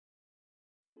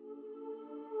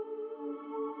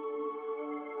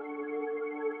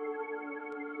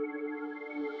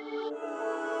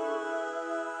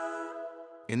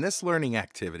In this learning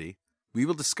activity, we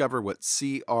will discover what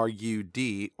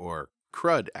C.R.U.D or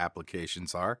CRUD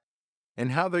applications are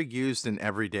and how they're used in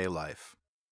everyday life.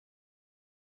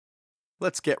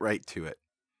 Let's get right to it.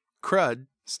 CRUD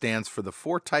stands for the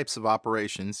 4 types of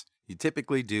operations you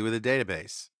typically do with a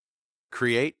database: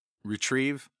 create,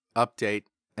 retrieve, update,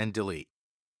 and delete.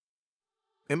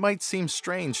 It might seem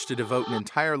strange to devote an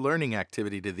entire learning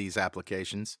activity to these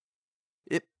applications.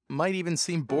 It might even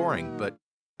seem boring, but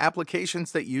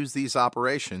applications that use these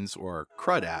operations, or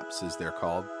CRUD apps as they're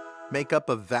called, make up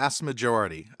a vast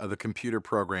majority of the computer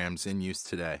programs in use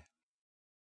today.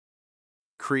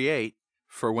 Create,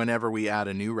 for whenever we add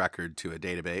a new record to a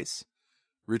database.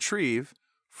 Retrieve,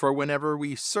 for whenever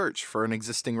we search for an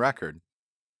existing record.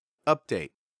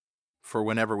 Update, for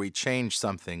whenever we change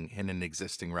something in an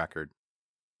existing record.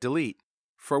 Delete,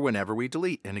 for whenever we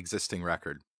delete an existing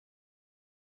record.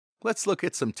 Let's look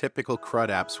at some typical CRUD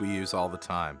apps we use all the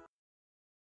time.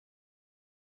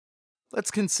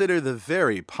 Let's consider the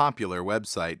very popular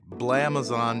website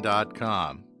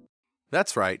Blamazon.com.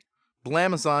 That's right,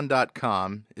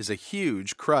 Blamazon.com is a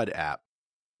huge CRUD app.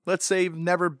 Let's say you've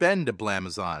never been to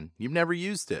Blamazon, you've never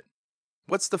used it.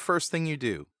 What's the first thing you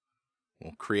do?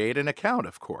 Well, create an account,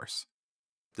 of course.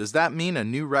 Does that mean a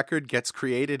new record gets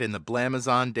created in the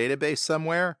Blamazon database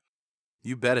somewhere?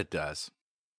 You bet it does.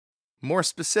 More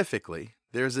specifically,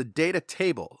 there's a data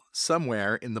table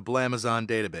somewhere in the Blamazon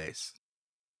database.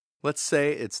 Let's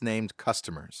say it's named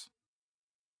Customers.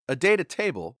 A data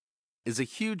table is a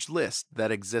huge list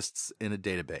that exists in a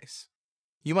database.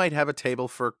 You might have a table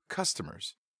for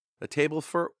customers, a table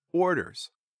for orders,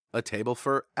 a table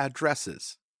for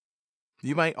addresses.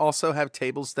 You might also have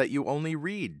tables that you only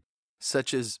read,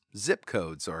 such as zip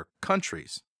codes or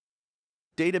countries.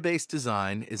 Database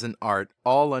design is an art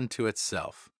all unto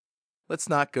itself. Let's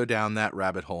not go down that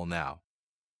rabbit hole now.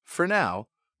 For now,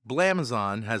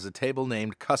 Blamazon has a table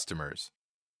named Customers.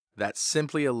 That's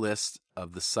simply a list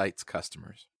of the site's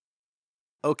customers.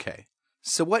 Okay,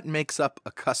 so what makes up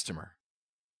a customer?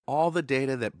 All the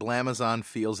data that Blamazon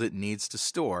feels it needs to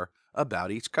store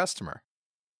about each customer.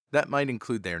 That might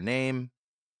include their name,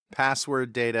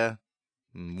 password data,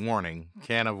 warning,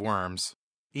 can of worms,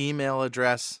 email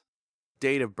address,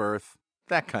 date of birth,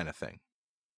 that kind of thing.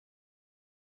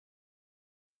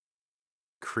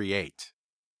 Create.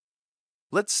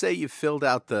 Let's say you filled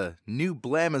out the new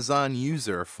Blamazon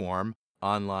user form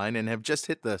online and have just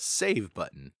hit the Save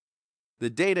button. The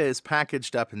data is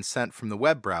packaged up and sent from the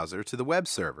web browser to the web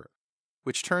server,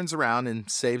 which turns around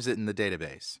and saves it in the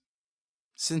database.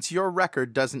 Since your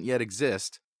record doesn't yet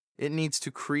exist, it needs to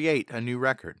create a new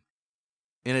record.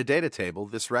 In a data table,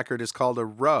 this record is called a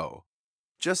row.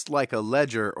 Just like a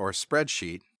ledger or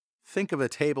spreadsheet, think of a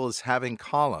table as having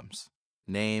columns,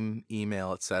 name,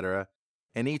 email, etc.,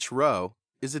 and each row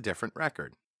is a different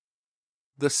record.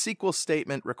 The SQL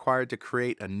statement required to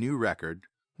create a new record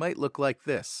might look like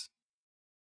this.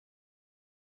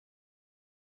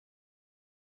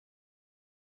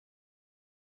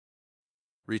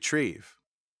 Retrieve.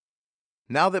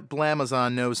 Now that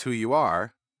Blamazon knows who you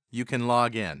are, you can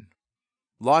log in.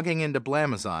 Logging into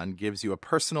Blamazon gives you a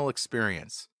personal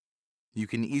experience. You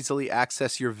can easily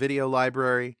access your video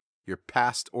library, your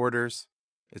past orders,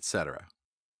 etc.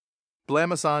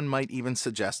 Blamazon might even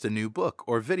suggest a new book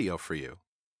or video for you.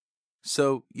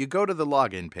 So you go to the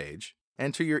login page,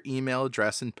 enter your email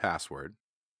address and password,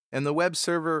 and the web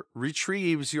server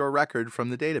retrieves your record from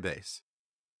the database.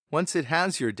 Once it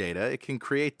has your data, it can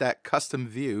create that custom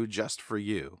view just for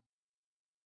you.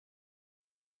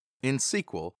 In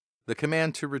SQL, the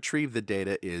command to retrieve the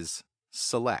data is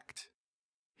select.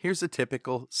 Here's a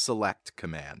typical select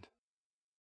command.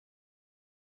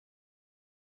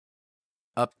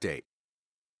 Update.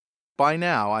 By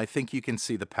now, I think you can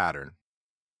see the pattern.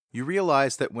 You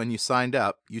realize that when you signed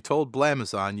up, you told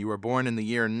Blamazon you were born in the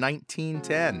year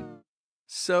 1910.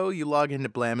 So you log into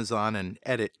Blamazon and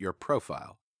edit your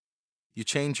profile. You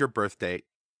change your birth date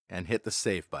and hit the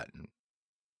Save button.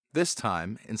 This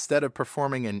time, instead of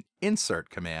performing an insert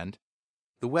command,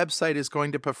 the website is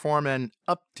going to perform an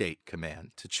update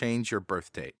command to change your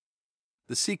birth date.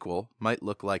 The sequel might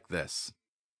look like this.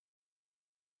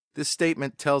 This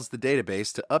statement tells the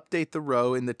database to update the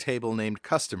row in the table named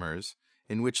Customers,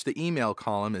 in which the email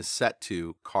column is set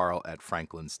to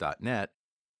carl@franklins.net,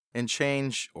 and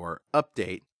change or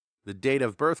update the date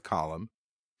of birth column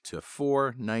to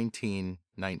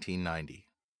 4/19/1990.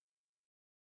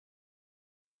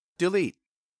 Delete.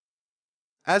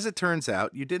 As it turns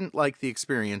out, you didn't like the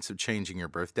experience of changing your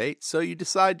birth date, so you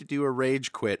decide to do a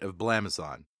rage quit of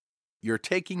Blamazon. You're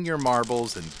taking your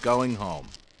marbles and going home.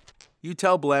 You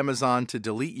tell Blamazon to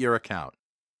delete your account.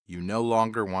 You no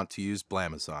longer want to use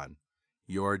Blamazon.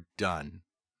 You're done.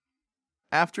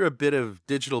 After a bit of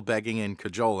digital begging and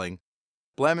cajoling,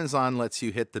 Blamazon lets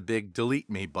you hit the big Delete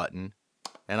Me button,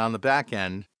 and on the back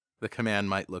end, the command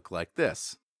might look like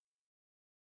this.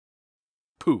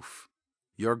 Poof,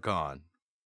 you're gone.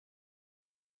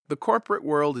 The corporate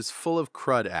world is full of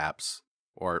CRUD apps,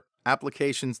 or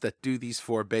applications that do these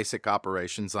four basic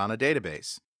operations on a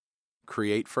database.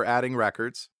 Create for adding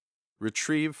records,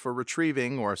 retrieve for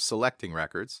retrieving or selecting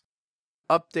records,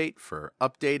 update for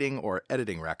updating or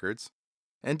editing records,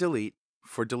 and delete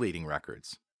for deleting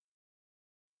records.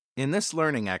 In this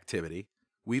learning activity,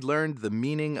 we learned the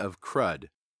meaning of CRUD.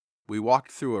 We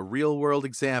walked through a real-world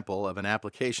example of an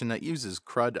application that uses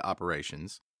CRUD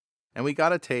operations, and we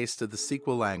got a taste of the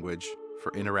SQL language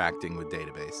for interacting with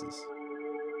databases.